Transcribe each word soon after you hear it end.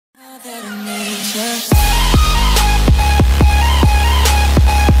Hey,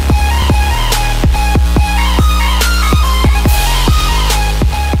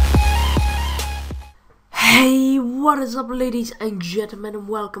 what is up, ladies and gentlemen, and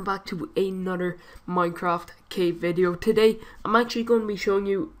welcome back to another Minecraft cave video. Today I'm actually going to be showing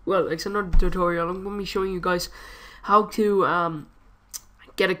you, well, it's another tutorial. I'm going to be showing you guys how to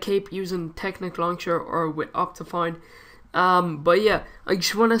get a cape using TechnicLauncher or with Optifine. But yeah, I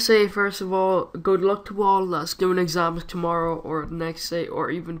just want to say first of all, good luck to all that's doing exams tomorrow or the next day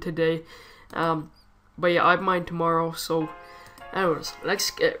or even today. But yeah, I have mine tomorrow, so anyways, let's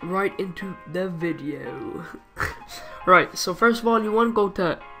get right into the video. Right, so first of all, you want to go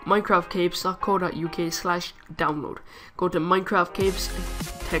to minecraftcapes.co.uk/download. Go to Minecraft Capes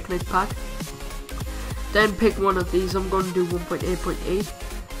Technic Pack. Then pick one of these. I'm going to do 1.8.8.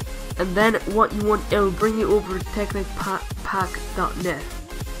 And then what you want, it'll bring you over to technicpack.net.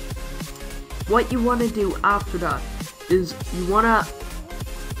 What you want to do after that is you want to,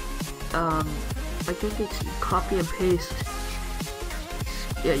 I think it's copy and paste.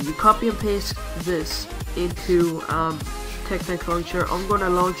 Yeah, you copy and paste this into TechnicLauncher. I'm gonna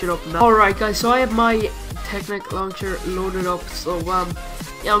launch it up now. Alright guys, so I have my TechnicLauncher loaded up. So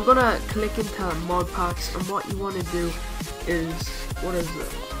yeah, I'm gonna click into mod packs, and what you want to do is, what is it?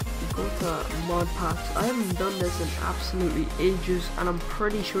 You go to mod packs. I haven't done this in absolutely ages, and I'm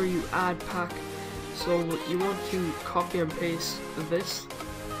pretty sure you add pack. So you want to copy and paste this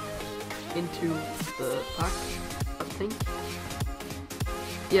into the pack, I think.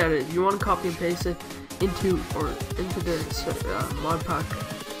 Yeah, you want to copy and paste it into the mod pack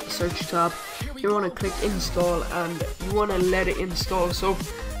search tab. You want to click install, and you want to let it install. So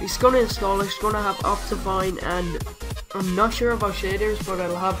it's going to install. It's going to have Optifine, and I'm not sure about shaders, but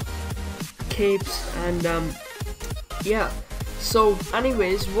it'll have capes, and yeah. So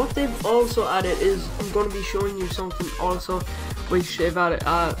anyways, what they've also added is, I'm going to be showing you something also which they've added.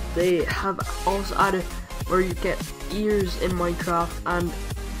 They have also added where you get ears in Minecraft and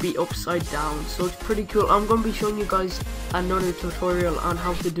be upside down, so it's pretty cool. I'm going to be showing you guys another tutorial on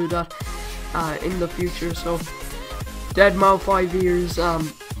how to do that in the future. So dead mouth 5 ears,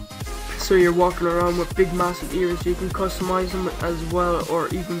 so you're walking around with big massive ears. You can customize them as well, or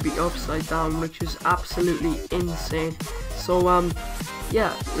even be upside down, which is absolutely insane. So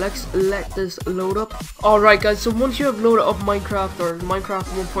yeah, let's let this load up. Alright guys, so once you have loaded up Minecraft or Minecraft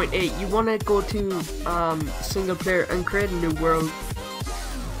 1.8, you want to go to single player and create a new world.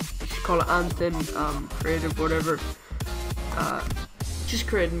 Call it Anthem, creative, whatever. Just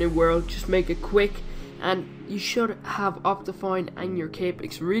create a new world, just make it quick, and you should have Optifine and your cape.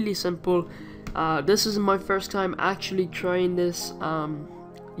 It's really simple. This is my first time actually trying this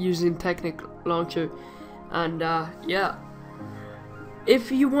using TechnicLauncher, and yeah,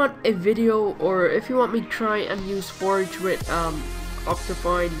 if you want a video, or if you want me to try and use Forge with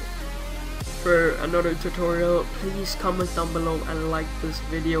Optifine for another tutorial, please comment down below and like this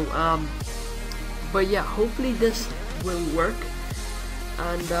video. But yeah, hopefully this will work,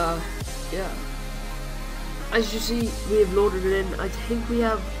 and yeah, as you see, we have loaded it in. I think we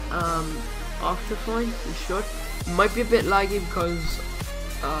have Optifine. We should. It might be a bit laggy because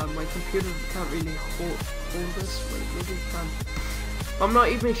my computer can't really hold this. Wait, maybe it can. I'm not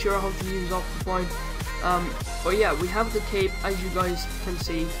even sure how to use Optifine. But yeah, we have the cape, as you guys can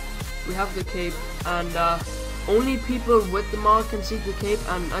see. We have the cape, and only people with the mod can see the cape.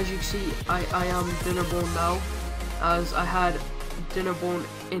 And as you see, I am Dinnerbone now, as I had Dinnerbone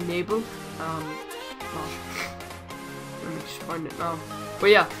enabled. Let me just find it now.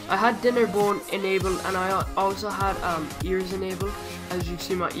 But yeah, I had Dinnerbone enabled, and I also had ears enabled. As you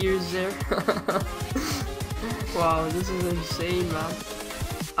see my ears there. Wow, this is insane, man.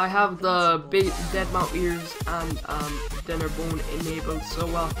 I have the big dead mouth ears and Dinnerbone enabled. So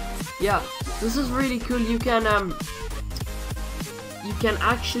yeah, this is really cool. You can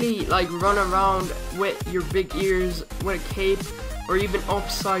actually like run around with your big ears with a cape, or even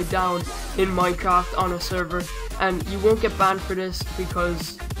upside down in Minecraft on a server, and you won't get banned for this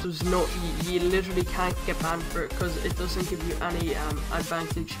because there's no, you literally can't get banned for it because it doesn't give you any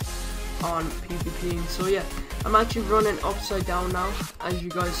advantage on PvPing. So yeah, I'm actually running upside down now, as you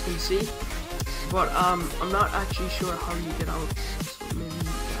guys can see, but I'm not actually sure how you get out. So maybe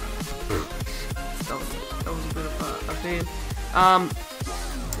that was a bit of a fail.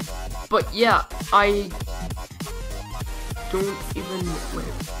 But yeah, I don't even,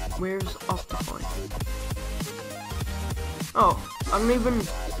 where's Optifine? Oh, I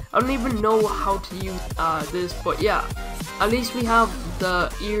don't even know how to use this, but yeah, at least we have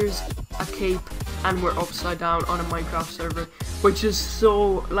the ears, a cape, and we're upside down on a Minecraft server, which is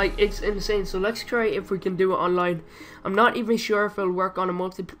so, like, it's insane. So let's try if we can do it online. I'm not even sure if it'll work on a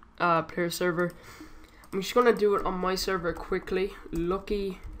multiplayer server. I'm just gonna do it on my server quickly,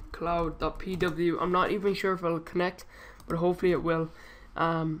 luckycloud.pw. I'm not even sure if it'll connect, but hopefully it will.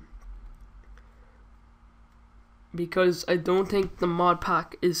 Because I don't think the mod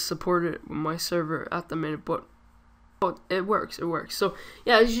pack is supported with my server at the minute, but it works, So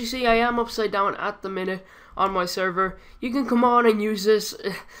yeah, as you see, I am upside down at the minute on my server. You can come on and use this.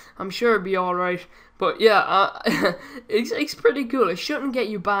 I'm sure it'll be alright. But yeah, it's pretty cool. It shouldn't get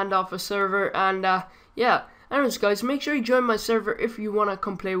you banned off a server. And yeah, anyways guys, make sure you join my server if you want to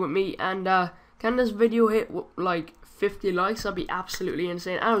come play with me. And can this video hit like 50 likes? That'd be absolutely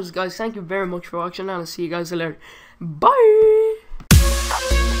insane. Anyways guys, thank you very much for watching, and I'll see you guys later. Bye.